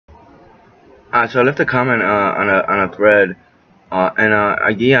So I left a comment on a thread, and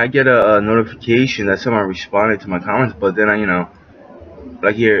I get a notification that someone responded to my comments, but then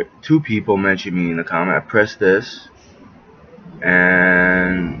like here, two people mentioned me in the comment. I press this,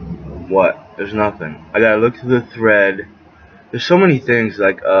 and what? There's nothing. I gotta look through the thread. There's so many things.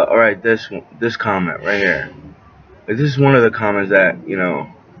 Like, all right, this comment right here. Like, this is one of the comments that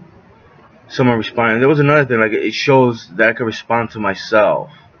someone responded. There was another thing. Like, it shows that I could respond to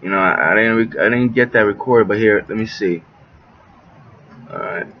myself. I didn't get that recorded, but here, let me see.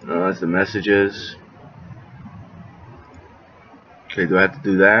 Alright, no, that's the messages. Okay, do I have to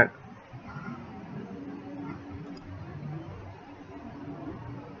do that?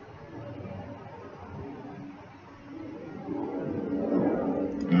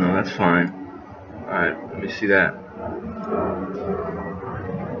 No, that's fine. Alright, let me see that.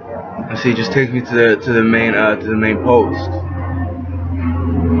 Let's see, just take me to the main post.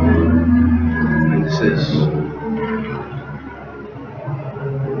 And this is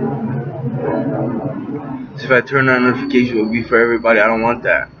so if I turn on notification, it will be for everybody. I don't want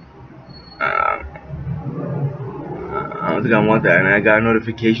that. I don't think I want that. And I got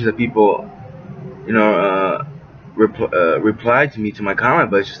notifications that people, replied to me to my comment,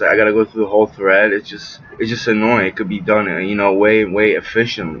 but it's just like I gotta go through the whole thread. It's just annoying. It could be done, way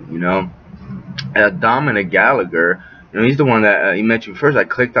efficiently. Dominic Gallagher, he's the one that he mentioned first. I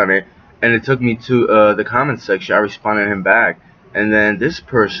clicked on it, and it took me to the comment section. I responded to him back, and then this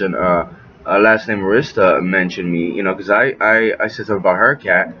person, last name Marista, mentioned me, because I said something about her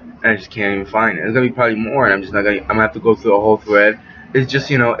cat, and I just can't even find it. There's gonna be probably more, and I'm gonna have to go through the whole thread. It's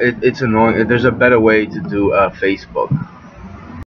just, it's annoying. There's a better way to do Facebook.